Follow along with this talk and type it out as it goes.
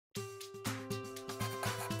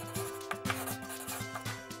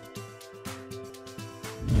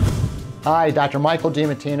Hi, Dr. Michael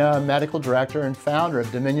DiMattina, Medical Director and Founder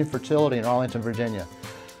of Dominion Fertility in Arlington, Virginia.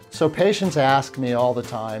 So patients ask me all the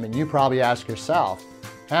time, and you probably ask yourself,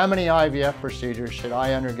 how many IVF procedures should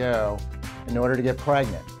I undergo in order to get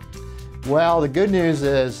pregnant? Well, the good news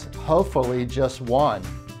is hopefully just one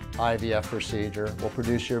IVF procedure will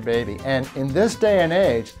produce your baby. And in this day and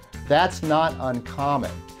age, that's not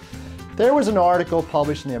uncommon. There was an article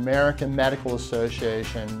published in the American Medical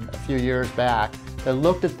Association a few years back that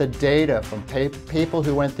looked at the data from people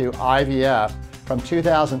who went through IVF from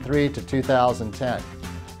 2003 to 2010.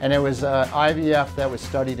 And it was IVF that was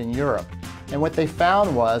studied in Europe. And what they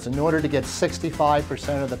found was, in order to get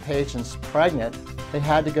 65% of the patients pregnant, they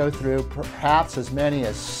had to go through perhaps as many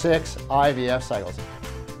as 6 IVF cycles.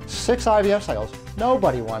 6 IVF cycles.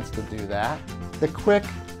 Nobody wants to do that. The quick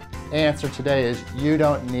answer today is you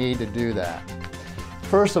don't need to do that.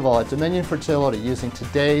 First of all, at Dominion Fertility, using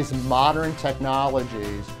today's modern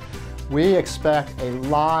technologies, we expect a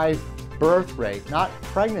live birth rate, not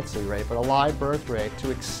pregnancy rate, but a live birth rate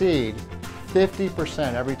to exceed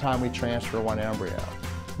 50% every time we transfer one embryo,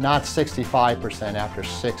 not 65% after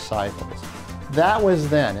 6 cycles. That was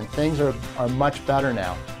then, and things are much better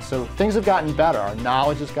now. So things have gotten better. Our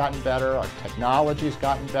knowledge has gotten better, our technology has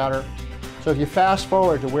gotten better. So if you fast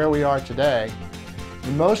forward to where we are today,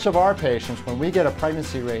 in most of our patients, when we get a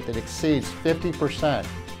pregnancy rate that exceeds 50%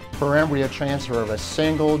 per embryo transfer of a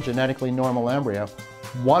single genetically normal embryo,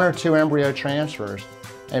 1 or 2 embryo transfers,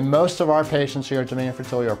 and most of our patients here at Dominion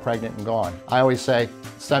Fertility are pregnant and gone. I always say,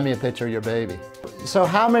 send me a picture of your baby. So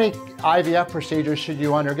how many IVF procedures should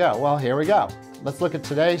you undergo? Well, here we go. Let's look at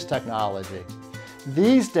today's technology.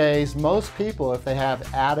 These days, most people, if they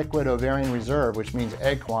have adequate ovarian reserve, which means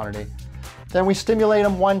egg quantity, then we stimulate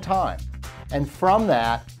them 1 time. And from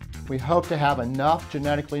that, we hope to have enough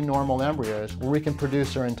genetically normal embryos where we can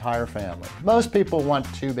produce our entire family. Most people want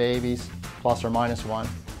 2 babies, plus or minus 1.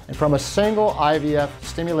 And from a single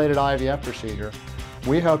stimulated IVF procedure,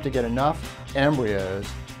 we hope to get enough embryos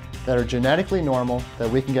that are genetically normal that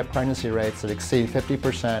we can get pregnancy rates that exceed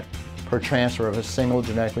 50% per transfer of a single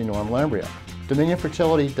genetically normal embryo. Dominion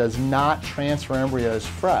Fertility does not transfer embryos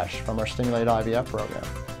fresh from our stimulated IVF program.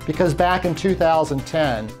 Because back in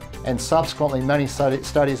 2010, and subsequently many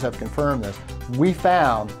studies have confirmed this, we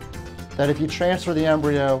found that if you transfer the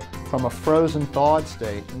embryo from a frozen thawed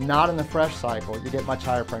state, not in the fresh cycle, you get much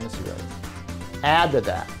higher pregnancy rates. Add to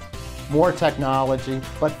that more technology,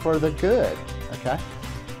 but for the good, okay?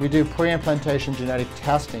 We do pre-implantation genetic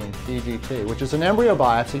testing, PGT, which is an embryo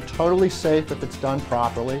biopsy, totally safe if it's done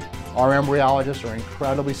properly. Our embryologists are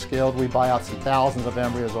incredibly skilled. We biopsy thousands of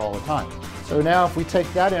embryos all the time. So now if we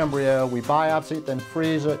take that embryo, we biopsy it, then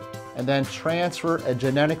freeze it, and then transfer a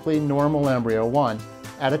genetically normal embryo, 1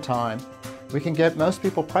 at a time, we can get most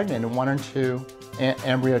people pregnant in 1 or 2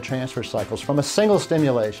 embryo transfer cycles from a single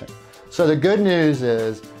stimulation. So the good news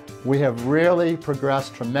is we have really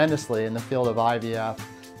progressed tremendously in the field of IVF,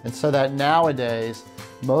 and so that nowadays,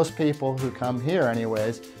 most people who come here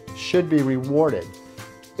anyways should be rewarded.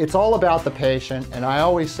 It's all about the patient, and I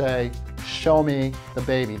always say, show me the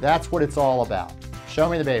baby. That's what it's all about. Show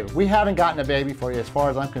me the baby. We haven't gotten a baby for you. As far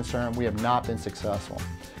as I'm concerned, we have not been successful.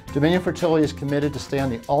 Dominion Fertility is committed to stay on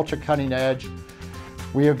the ultra cutting edge.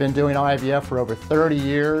 We have been doing IVF for over 30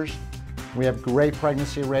 years. We have great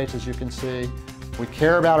pregnancy rates, as you can see. We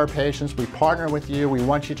care about our patients. We partner with you. We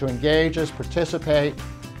want you to engage us, participate,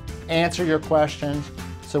 answer your questions,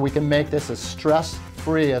 so we can make this as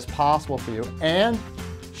stress-free as possible for you, and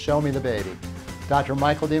show me the baby. Dr.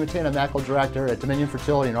 Michael DiMattina, Medical Director at Dominion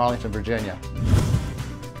Fertility in Arlington, Virginia.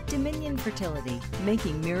 Dominion Fertility,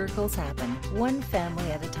 making miracles happen, one family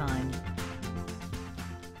at a time.